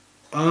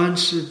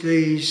answered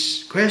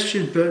these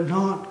questions, but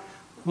not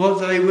what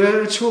they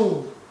were at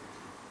all.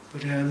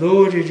 But our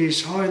Lord, it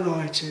is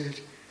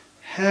highlighted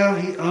how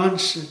he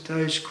answered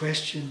those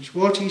questions,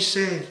 what he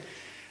said,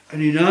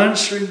 and in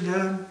answering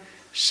them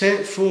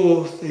set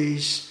forth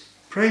these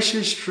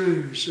precious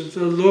truths of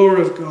the law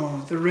of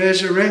God, the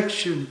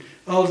resurrection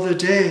of the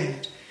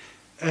dead,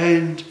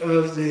 and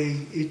of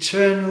the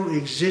eternal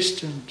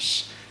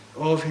existence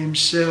of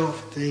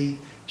himself, the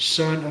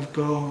Son of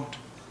God.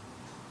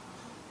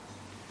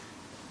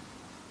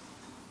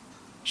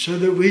 So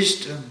the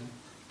wisdom,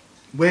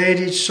 where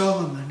did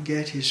Solomon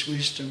get his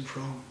wisdom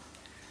from?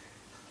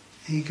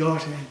 He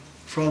got it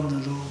from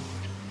the Lord.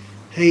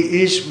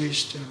 He is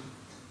wisdom.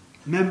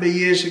 Remember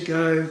years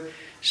ago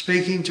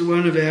speaking to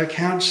one of our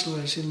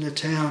counsellors in the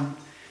town,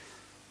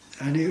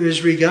 and it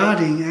was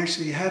regarding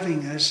actually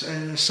having a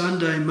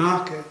Sunday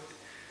market.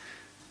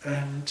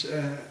 And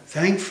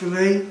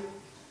thankfully,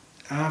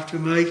 after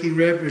making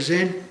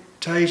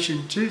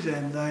representation to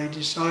them, they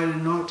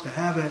decided not to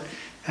have it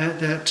at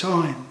that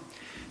time.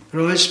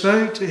 But I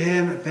spoke to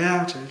him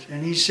about it,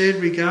 and he said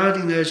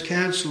regarding those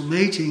council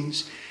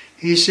meetings,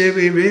 he said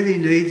we really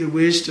need the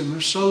wisdom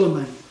of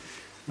Solomon.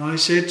 And I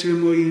said to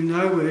him, well, you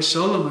know where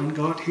Solomon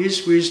got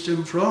his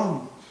wisdom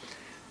from.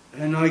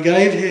 And I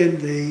gave him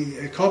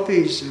the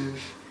copies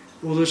of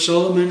all of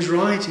Solomon's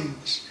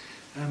writings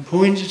and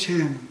pointed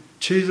him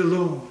to the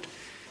Lord,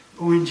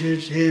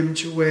 pointed him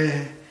to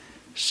where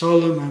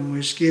Solomon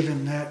was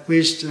given that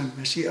wisdom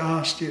as he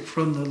asked it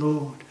from the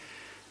Lord.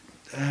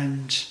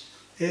 And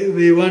it would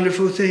be a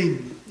wonderful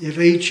thing if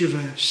each of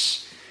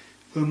us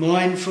were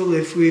mindful,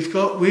 if we've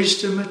got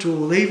wisdom at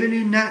all, even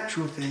in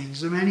natural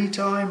things. There are many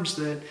times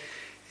that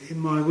in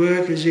my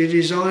work as a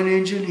design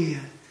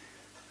engineer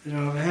that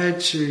I've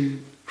had to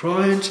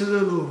cry unto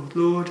the Lord,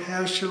 Lord,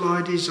 how shall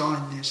I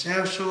design this?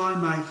 How shall I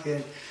make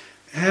it?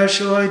 How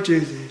shall I do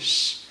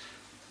this?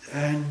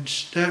 And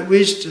that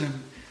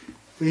wisdom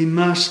we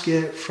must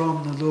get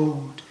from the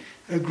Lord.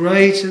 A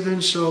greater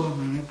than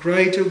Solomon, a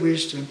greater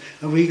wisdom.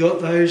 And we got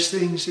those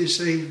things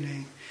this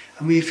evening.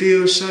 And we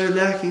feel so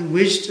lacking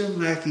wisdom,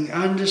 lacking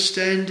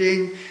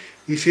understanding.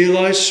 We feel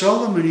like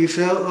Solomon. He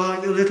felt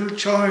like a little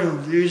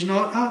child who is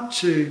not up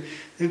to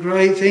the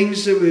great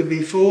things that were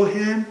before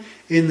him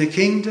in the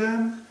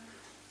kingdom.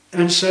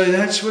 And so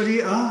that's what he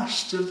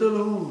asked of the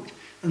Lord.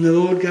 And the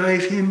Lord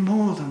gave him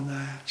more than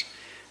that.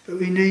 But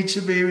we need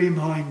to be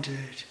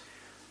reminded,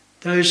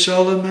 though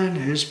Solomon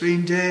has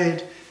been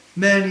dead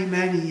many,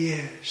 many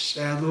years,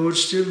 our Lord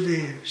still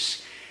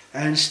lives.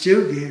 and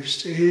still gives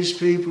to his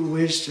people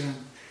wisdom,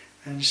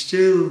 and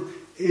still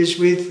is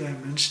with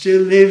them, and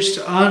still lives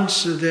to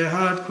answer their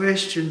hard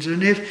questions.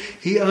 And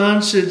if he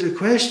answered the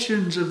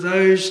questions of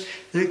those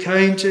that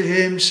came to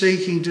him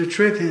seeking to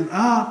trip him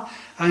up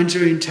and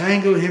to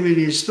entangle him in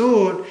his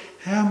thought,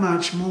 how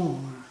much more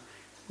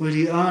would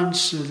he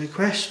answer the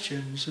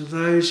questions of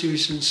those who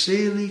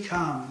sincerely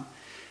come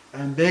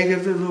and beg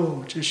of the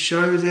Lord to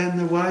show them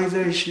the way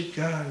they should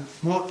go,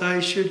 what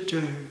they should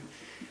do.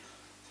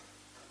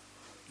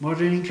 What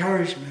an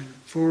encouragement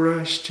for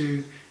us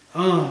to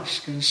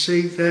ask and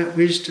seek that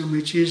wisdom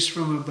which is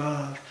from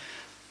above,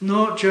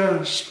 not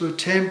just for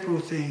temporal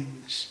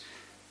things,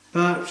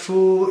 but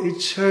for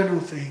eternal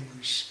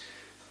things,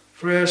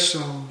 for our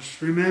souls.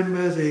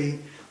 Remember the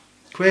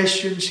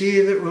questions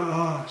here that were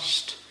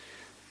asked.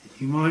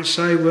 You might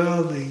say,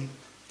 well, the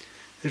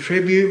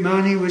tribute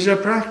money was a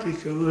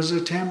practical, was a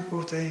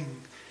temporal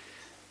thing.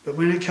 But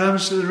when it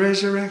comes to the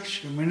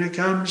resurrection, when it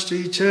comes to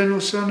the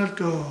eternal Son of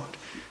God,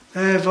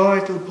 they are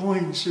vital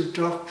points of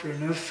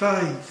doctrine, of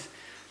faith.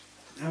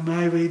 And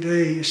may we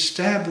be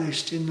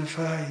established in the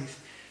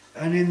faith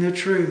and in the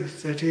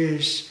truth that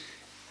is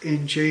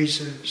in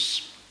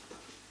Jesus.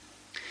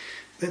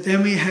 But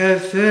then we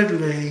have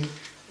thirdly,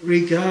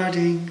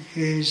 regarding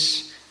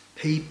his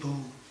people.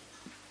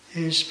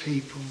 His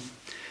people.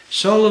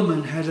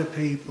 Solomon had a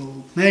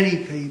people,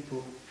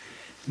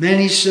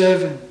 many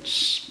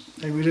servants.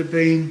 They would have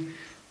been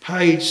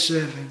paid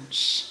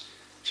servants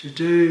to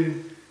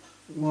do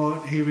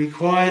what he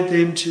required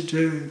them to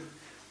do.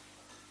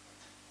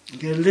 You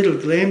get a little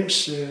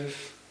glimpse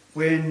of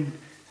when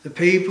the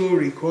people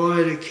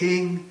required a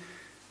king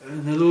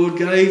and the Lord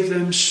gave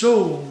them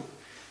Saul.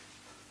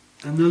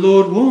 And the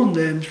Lord warned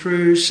them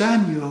through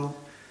Samuel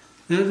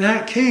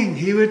that king,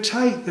 he would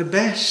take the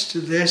best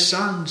of their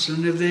sons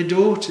and of their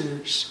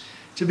daughters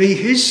to be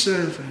his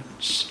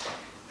servants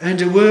and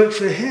to work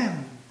for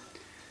him.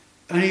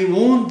 And he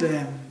warned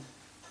them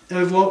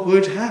of what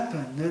would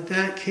happen,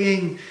 that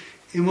king,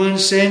 in one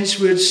sense,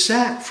 would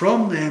sap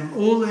from them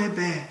all their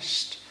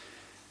best.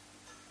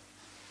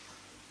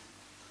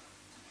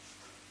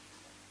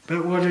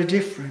 But what a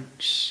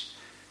difference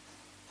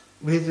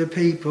with the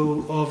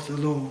people of the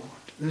Lord,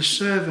 the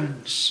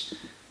servants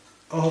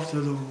of the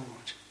Lord.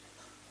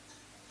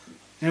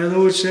 Now the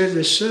Lord said,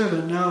 the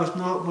servant knoweth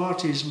not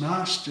what his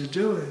master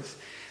doeth,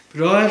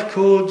 but I have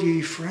called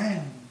ye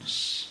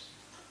friends.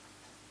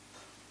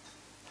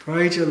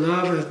 Greater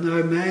love hath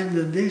no man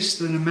than this,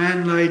 than a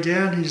man lay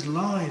down his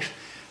life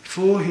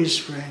for his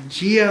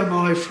friends. Ye are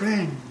my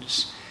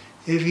friends,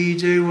 if ye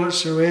do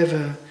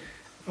whatsoever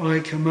I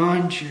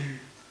command you.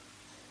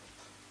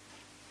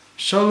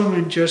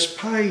 Solomon just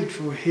paid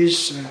for his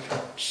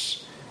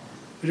servants,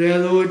 but our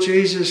Lord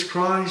Jesus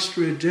Christ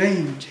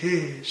redeemed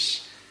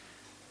his.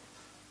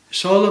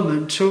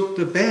 Solomon took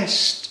the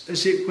best,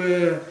 as it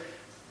were,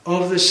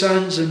 of the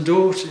sons and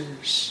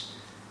daughters.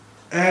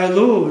 Our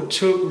Lord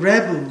took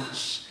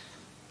rebels,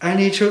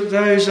 and he took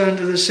those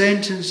under the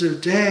sentence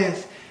of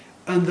death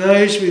and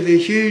those with a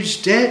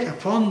huge debt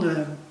upon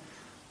them,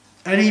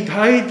 and he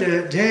paid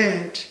that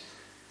debt,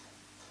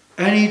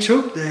 and he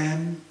took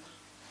them,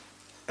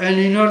 and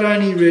he not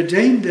only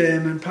redeemed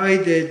them and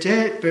paid their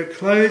debt, but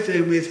clothed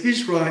them with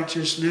his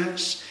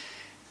righteousness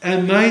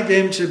and made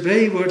them to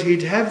be what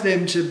he'd have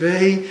them to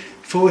be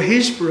for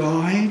his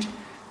bride,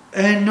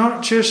 and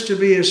not just to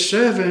be a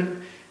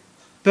servant,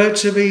 but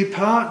to be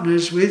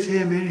partners with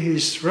him in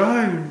his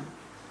throne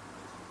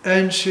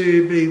and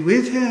to be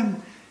with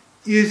him.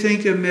 You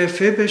think of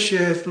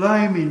Mephibosheth,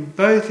 lame in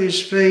both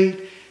his feet,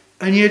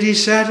 and yet he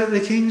sat at the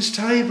king's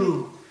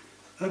table.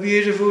 A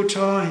beautiful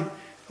type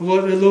of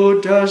what the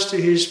Lord does to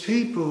his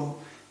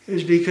people. It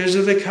was because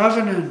of the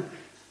covenant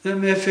that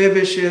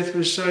Mephibosheth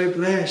was so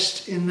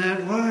blessed in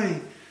that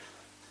way.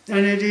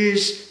 And it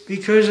is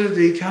because of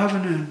the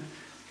covenant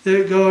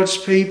that God's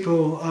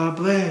people are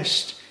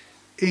blessed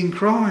in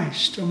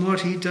Christ and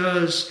what he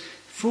does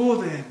for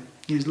them.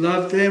 He's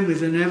loved them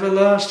with an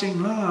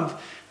everlasting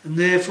love, and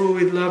therefore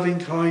with loving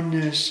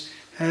kindness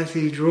hath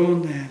he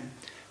drawn them.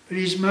 But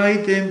he's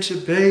made them to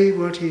be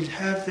what he'd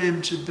have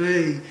them to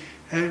be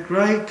at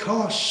great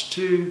cost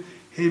to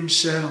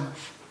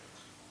himself.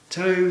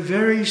 So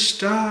very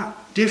stark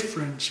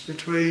difference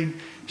between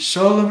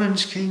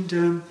Solomon's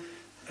kingdom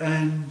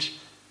and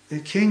the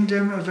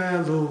kingdom of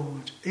our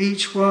Lord.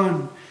 Each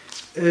one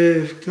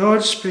of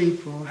God's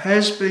people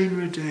has been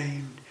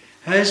redeemed,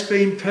 has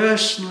been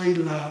personally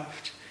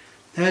loved,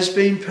 has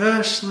been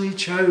personally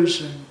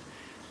chosen,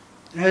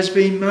 has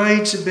been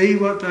made to be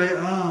what they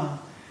are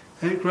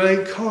at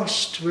great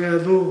cost to our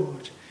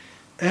Lord,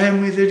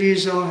 and with a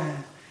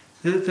desire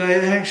that they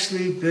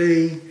actually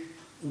be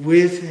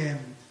with him.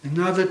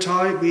 Another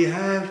type we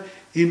have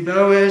in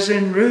Boaz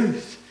and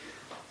Ruth.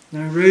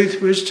 Now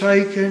Ruth was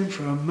taken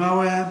from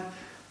Moab,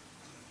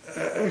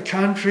 a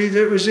country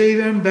that was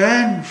even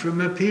banned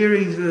from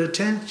appearing to the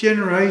 10th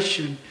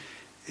generation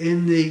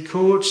in the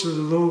courts of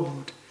the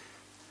Lord.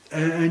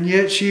 And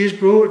yet she is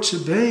brought to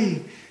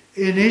be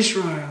in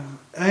Israel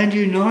and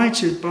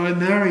united by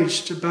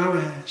marriage to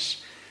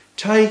Boaz,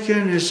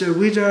 taken as a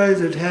widow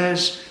that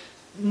has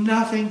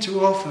nothing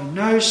to offer,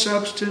 no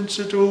substance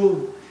at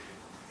all.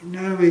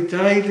 With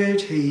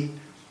David, he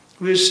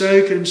was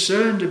so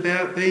concerned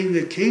about being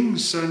the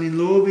king's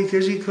son-in-law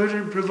because he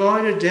couldn't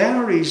provide a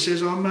dowry. He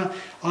says, I'm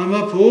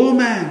a poor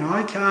man.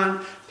 I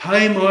can't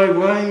pay my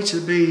way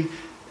to be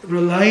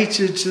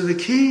related to the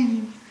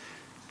king.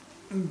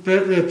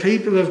 But the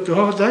people of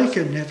God, they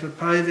can never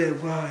pay their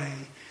way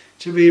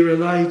to be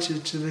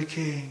related to the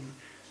king.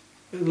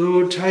 The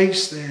Lord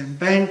takes them,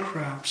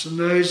 bankrupts, and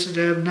those that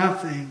have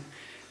nothing,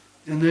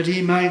 and that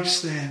he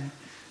makes them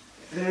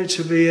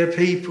to be a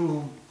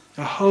people,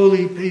 a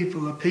holy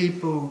people, a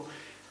people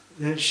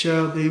that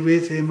shall be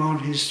with him on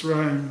his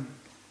throne.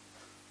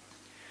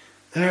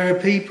 There are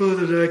people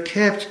that are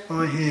kept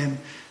by him,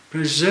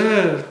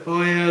 preserved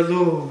by our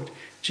Lord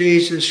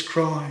Jesus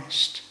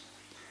Christ.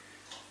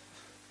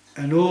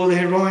 And all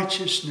their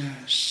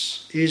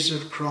righteousness is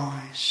of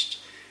Christ.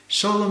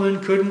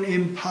 Solomon couldn't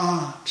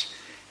impart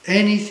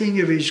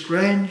anything of his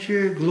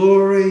grandeur,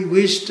 glory,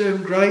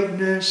 wisdom,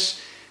 greatness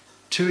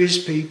to his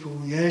people.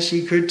 Yes,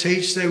 he could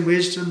teach them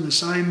wisdom the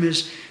same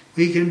as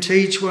we can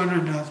teach one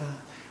another.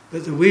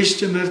 But the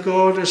wisdom of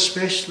God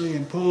especially,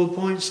 and Paul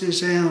points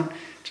this out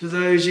to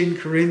those in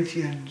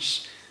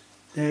Corinthians,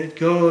 that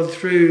God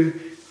through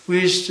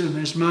wisdom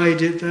has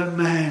made it that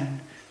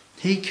man,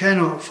 he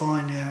cannot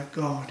find out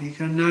God. He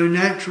can know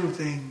natural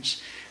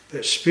things,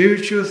 but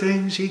spiritual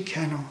things he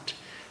cannot.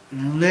 And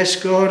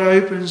unless God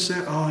opens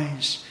their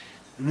eyes,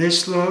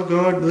 unless Lord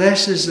God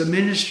blesses the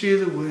ministry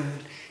of the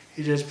word,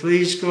 it has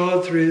pleased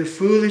God through the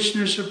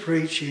foolishness of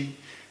preaching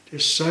to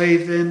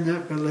save them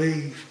that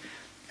believe.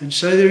 And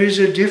so there is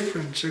a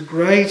difference, a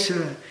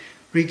greater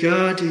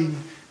regarding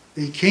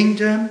the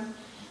kingdom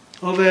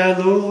of our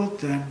Lord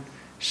than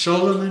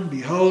Solomon.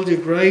 Behold, a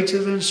greater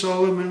than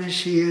Solomon is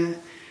here.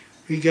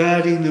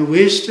 Regarding the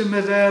wisdom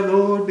of our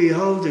Lord,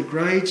 behold, a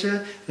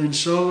greater than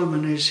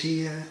Solomon is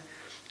here.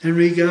 And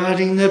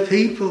regarding the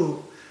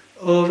people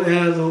of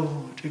our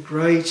Lord, a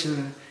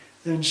greater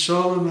than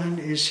Solomon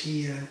is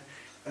here.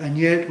 And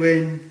yet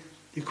when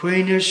the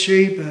Queen of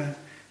Sheba,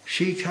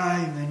 she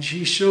came and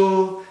she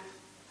saw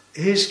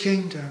his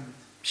kingdom,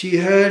 she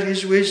heard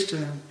his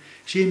wisdom,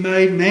 she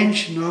made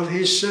mention of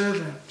his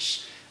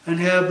servants and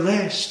how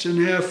blessed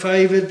and how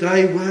favoured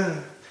they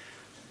were.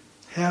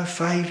 How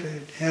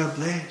favoured, how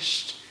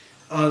blessed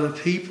are the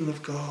people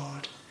of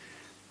God.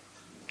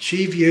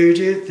 She viewed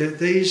it that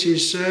these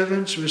his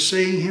servants were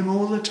seeing him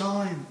all the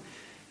time.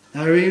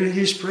 They were in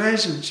his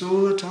presence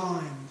all the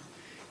time.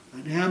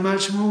 And how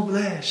much more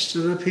blessed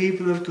are the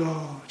people of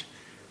God,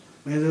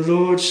 where the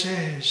Lord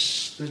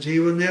says that he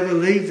will never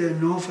leave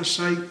them nor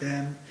forsake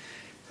them,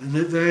 and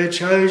that they are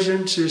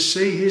chosen to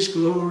see his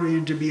glory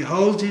and to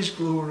behold his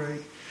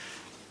glory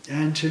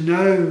and to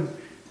know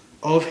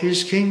of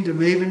his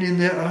kingdom even in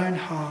their own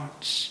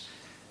hearts.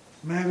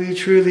 May we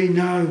truly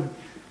know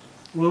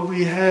what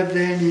we have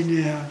then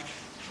in our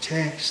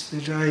text,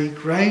 that a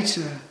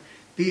greater,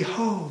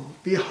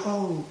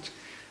 behold,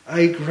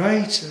 a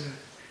greater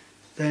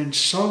than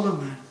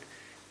Solomon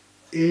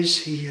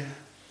is here.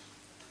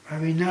 May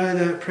we know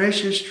that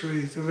precious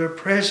truth of a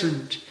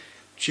present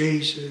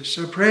Jesus,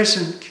 a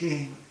present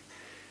King,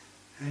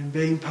 and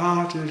being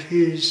part of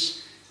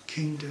his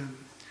kingdom.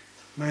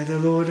 May the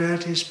Lord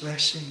add his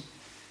blessing.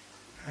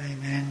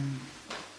 Amen.